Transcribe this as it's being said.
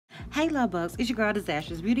Hey love bugs, it's your girl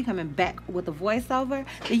Disastrous Beauty coming back with a voiceover.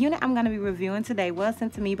 The unit I'm going to be reviewing today was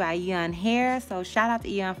sent to me by Eayon Hair, so shout out to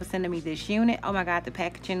Eayon for sending me this unit. Oh my god, the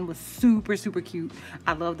packaging was super cute.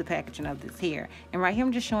 I love the packaging of this hair. And right here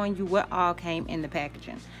I'm just showing you what all came in the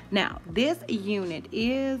packaging. Now this unit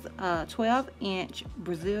is a 12-inch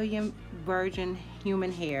Brazilian virgin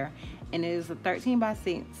human hair, and it is a 13 by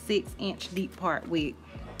 6-inch deep part wig.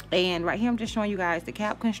 And right here I'm just showing you guys the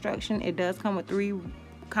cap construction. It does come with 3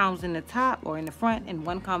 combs in the top or in the front and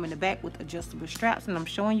 1 comb in the back with adjustable straps, and I'm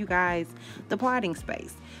showing you guys the parting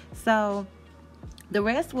space. So the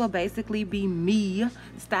rest will basically be me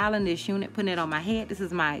styling this unit, putting it on my head. This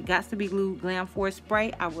is my Got to Be Glued Glam Force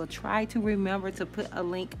spray. I will try to remember to put a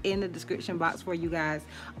link in the description box for you guys.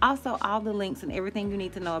 Also, all the links and everything you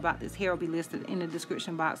need to know about this hair will be listed in the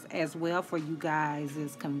description box as well for you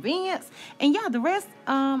guys' convenience. And yeah, the rest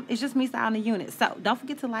is just me styling the unit. So don't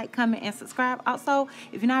forget to like, comment, and subscribe. Also,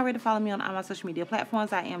 if you're not ready to follow me on all my social media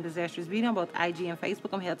platforms, I am Disastrous Beauty on both IG and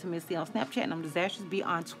Facebook. I'm held to Miss C on Snapchat, and I'm Disastrous B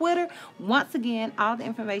on Twitter. Once again, all the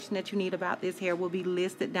information that you need about this hair will be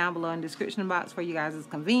listed down below in the description box for you guys'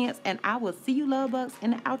 convenience. And I will see you love bugs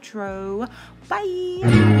in the outro.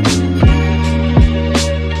 Bye.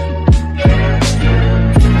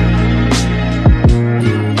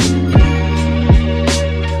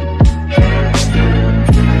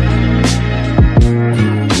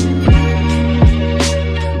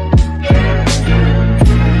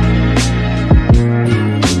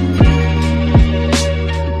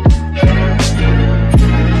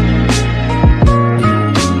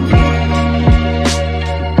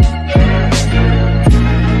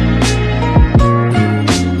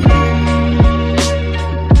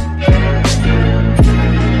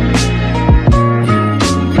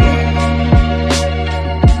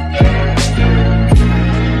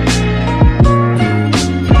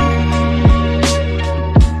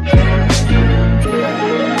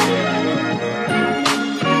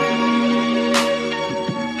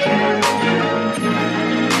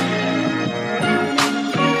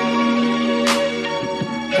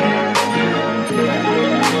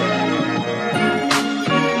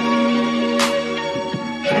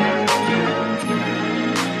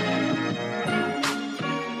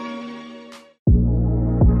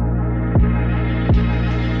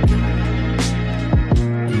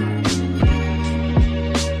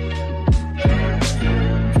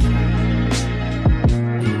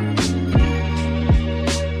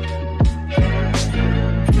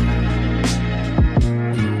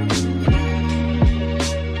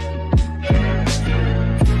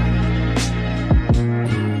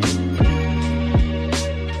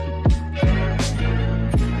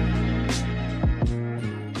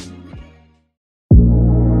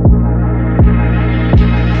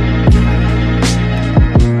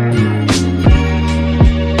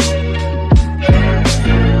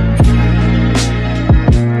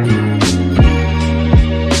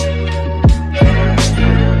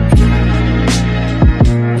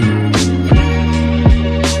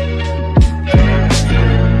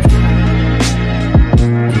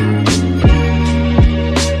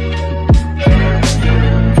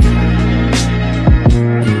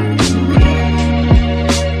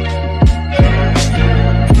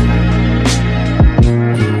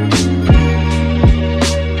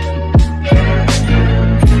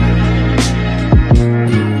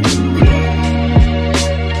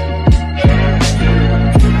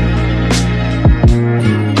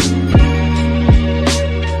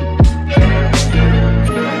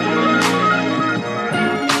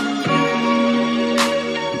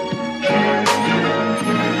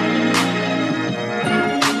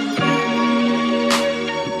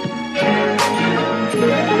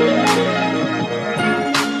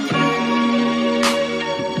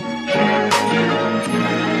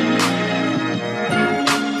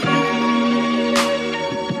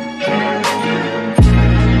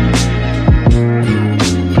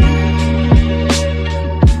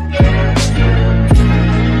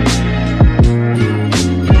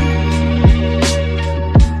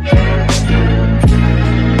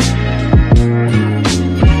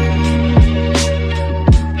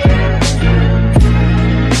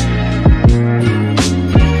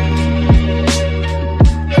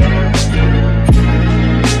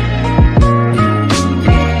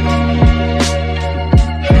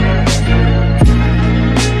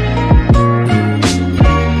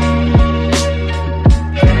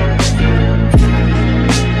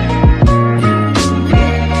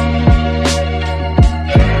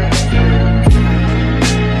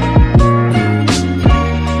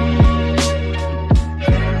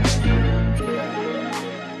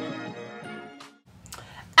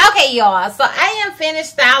 y'all, so I am finished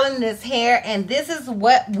styling this hair, and this is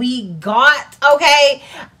what we got. Okay,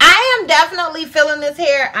 I am definitely feeling this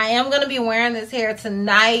hair. I am going to be wearing this hair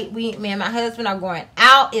tonight. Me and my husband are going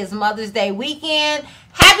out. It's Mother's Day weekend.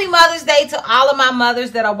 Happy Mother's Day to all of my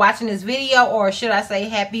mothers that are watching this video, or should I say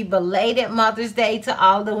happy belated Mother's Day to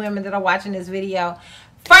all the women that are watching this video.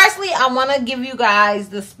 Firstly, I want to give you guys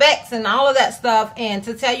the specs and all of that stuff, and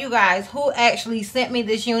to tell you guys who actually sent me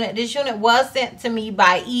this unit. This unit was sent to me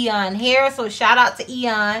by Eayon Hair, so shout out to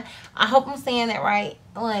Eayon. I hope I'm saying that right.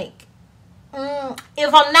 Like,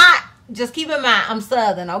 if I'm not, just keep in mind I'm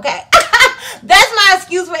Southern, okay? That's my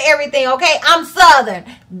excuse for everything, okay? I'm Southern.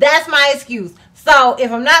 That's my excuse. So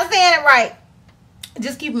if I'm not saying it right,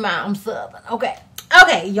 just keep in mind I'm Southern, okay?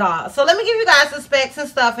 Okay, y'all, so let me give you guys the specs and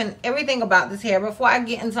stuff and everything about this hair before I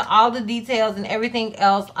get into all the details and everything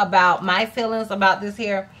else about my feelings about this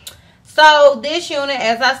hair. So this unit,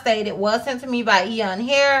 as I stated, was sent to me by Eayon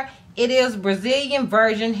Hair. It is Brazilian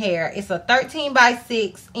virgin hair. It's a 13 by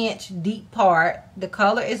 6 inch deep part. The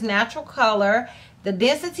color is natural color. The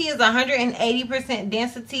density is 180%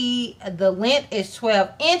 density. The length is 12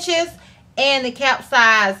 inches. And the cap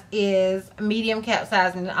size is medium cap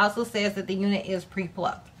size. And it also says that the unit is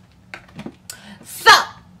pre-plucked. So,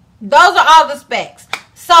 those are all the specs.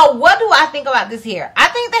 So, what do I think about this hair? I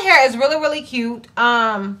think the hair is really, really cute.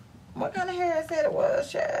 What kind of hair I said it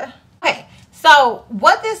was, yeah. Okay, so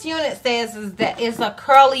what this unit says is that it's a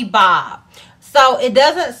curly bob. So, it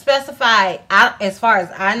doesn't specify, as far as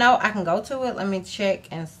I know. I can go to it. Let me check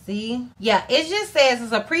and see. Yeah, it just says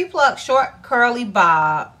it's a pre-plucked short curly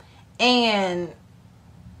bob. And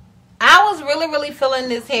I was really, really feeling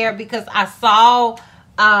this hair because I saw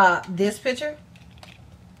this picture.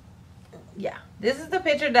 Yeah, this is the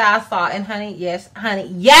picture that I saw. And honey, yes,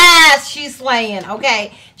 she's slaying.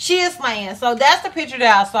 Okay, she is slaying. So that's the picture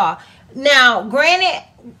that I saw. Now, granted,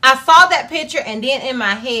 I saw that picture and then in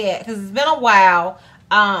my head, because it's been a while,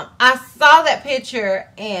 I saw that picture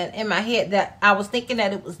and in my head that I was thinking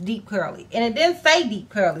that it was deep curly, and it didn't say deep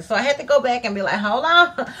curly, so I had to go back and be like, hold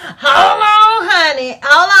on, honey,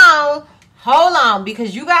 hold on,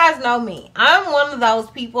 because you guys know me. I'm one of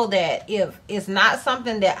those people that if it's not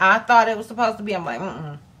something that I thought it was supposed to be, I'm like,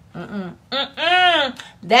 that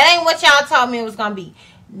ain't what y'all told me it was gonna be.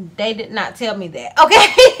 They did not tell me that, okay?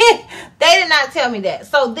 They did not tell me that.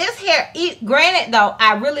 So this hair, granted though,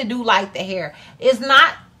 I really do like the hair. It's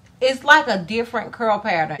like a different curl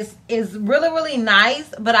pattern. It's really, really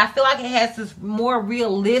nice, but I feel like it has this more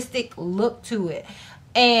realistic look to it.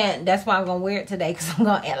 And that's why I'm going to wear it today, because I'm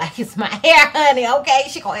going to act like it's my hair, honey, okay?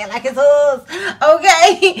 She going to act like it's hers,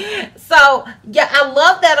 okay? So, yeah, I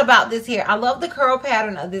love that about this hair. I love the curl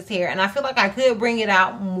pattern of this hair, and I feel like I could bring it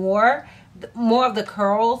out more of the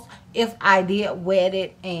curls if I did wet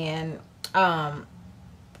it and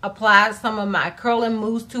applied some of my curling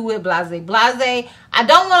mousse to it, blase. I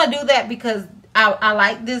don't want to do that because I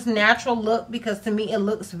like this natural look, because to me it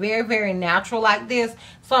looks very, very natural like this.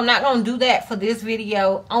 So I'm not going to do that for this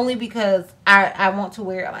video, only because I want to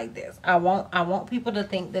wear it like this. I want people to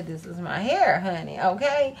think that this is my hair, honey,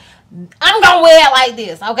 okay? I'm going to wear it like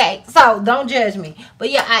this, okay? So don't judge me. But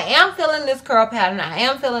yeah, I am feeling this curl pattern. I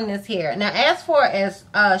am feeling this hair. Now, as far as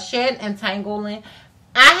shed and tangling,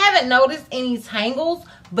 I haven't noticed any tangles,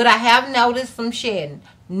 but I have noticed some shedding.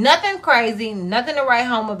 Nothing crazy, nothing to write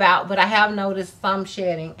home about, but I have noticed some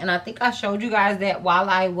shedding. And I think I showed you guys that while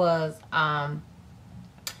I was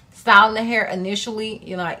styling the hair initially,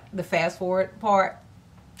 you know, like the fast forward part,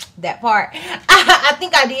 that part. I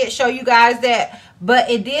think I did show you guys that, but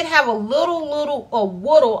it did have a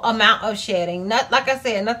little amount of shedding. Not, like I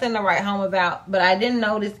said, nothing to write home about, but I didn't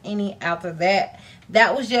notice any after that.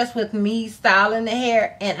 That was just with me styling the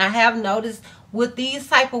hair. And I have noticed with these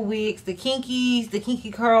type of wigs, the kinkies, the kinky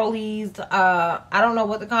curlies, I don't know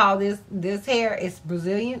what to call this hair. It's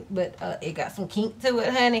Brazilian, but it got some kink to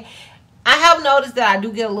it, honey. I have noticed that I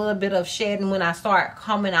do get a little bit of shedding when I start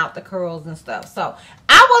combing out the curls and stuff. So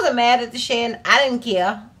I wasn't mad at the shedding. I didn't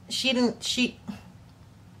care. She didn't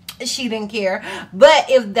care. But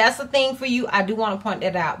if that's a thing for you, I do want to point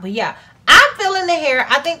that out. But yeah, I'm feeling the hair.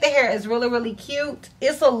 I think the hair is really, really cute.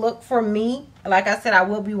 It's a look for me. Like I said, I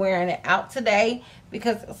will be wearing it out today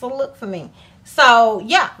because it's a look for me. So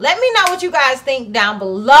yeah, let me know what you guys think down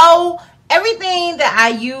below. Everything that I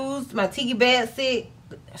used, my Tiki bed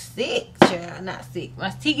my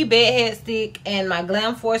Tiki bed head stick and my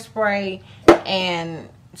Glam Force spray and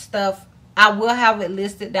stuff, I will have it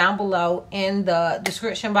listed down below in the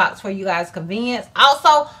description box for you guys' convenience.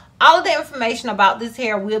 Also, all of the information about this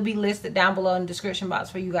hair will be listed down below in the description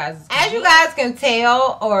box for you guys. As you guys can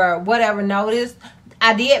tell or whatever notice,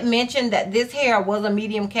 I did mention that this hair was a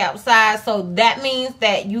medium cap size, so that means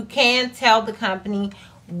that you can tell the company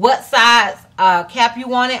what size cap you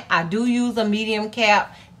want it. I do use a medium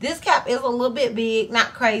cap. This cap is a little bit big,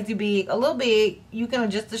 not crazy big, a little big. You can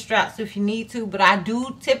adjust the straps if you need to, but I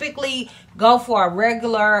do typically go for a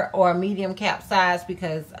regular or a medium cap size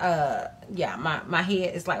because, yeah, my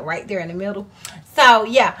head is like right there in the middle. So,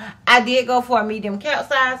 yeah, I did go for a medium cap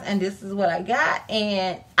size, and this is what I got.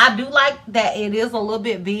 And I do like that it is a little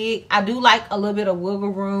bit big. I do like a little bit of wiggle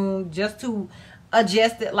room just to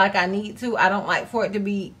adjust it like I need to. I don't like for it to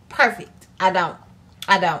be perfect. I don't.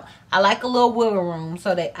 I like a little wiggle room,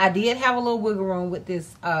 so that I did have a little wiggle room with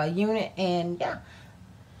this unit, and yeah.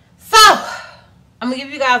 So I'm gonna give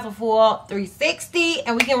you guys a full 360,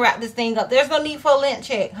 and we can wrap this thing up. There's no need for a length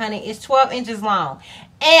check, honey. It's 12 inches long.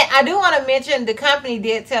 And I do want to mention the company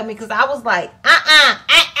did tell me, because I was like,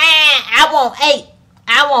 I want 8.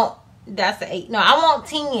 That's an 8. No, I want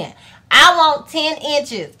 10. I want 10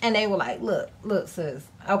 inches. And they were like, look, sis.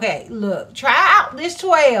 Okay, look, try out this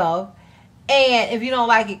 12. And if you don't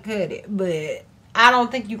like it, cut it. But I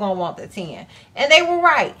don't think you're going to want the 10. And they were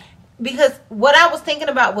right. Because what I was thinking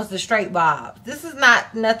about was the straight bob. This is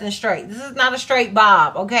not nothing straight. This is not a straight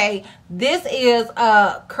bob, okay? This is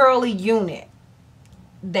a curly unit.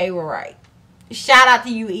 They were right. Shout out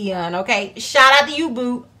to you, Eayon, okay? Shout out to you,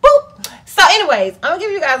 boo. Boop. So anyways, I'm going to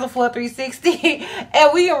give you guys a full 360.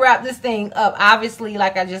 And we can wrap this thing up. Obviously,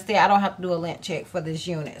 like I just said, I don't have to do a length check for this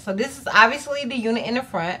unit. So this is obviously the unit in the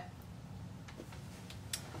front.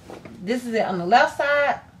 This is it on the left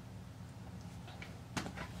side.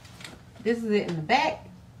 This is it in the back.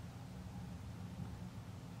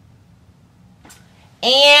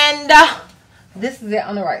 And this is it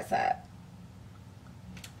on the right side.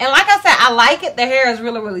 And like I said, I like it. The hair is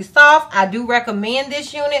really, really soft. I do recommend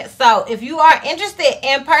this unit. So if you are interested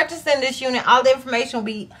in purchasing this unit, all the information will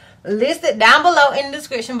be listed down below in the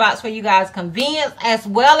description box for you guys' convenience, as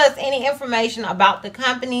well as any information about the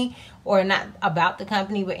company, or not about the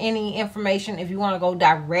company, but any information if you want to go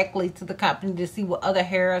directly to the company to see what other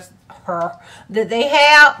hairs that they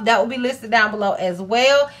have, that will be listed down below as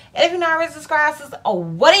well. And if you're not already subscribed, sister,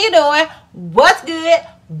 what are you doing? What's good?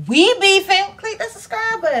 We beefing. Click the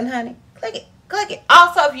subscribe button, honey. Click it. Click it.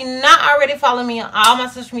 Also, if you're not already following me on all my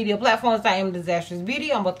social media platforms, I am Disastrous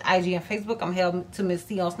Beauty on both IG and Facebook. I'm held to Miss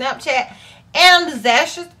C on Snapchat, and I'm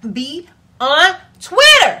Disastrous B on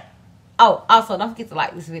Twitter. Oh, also, don't forget to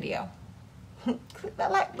like this video. Click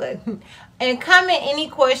that like button. And comment any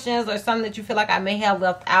questions or something that you feel like I may have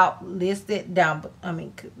left out listed down.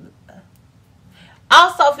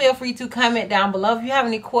 Also, feel free to comment down below if you have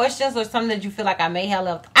any questions or something that you feel like I may have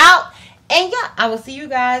left out. And yeah, I will see you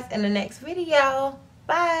guys in the next video.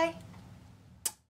 Bye.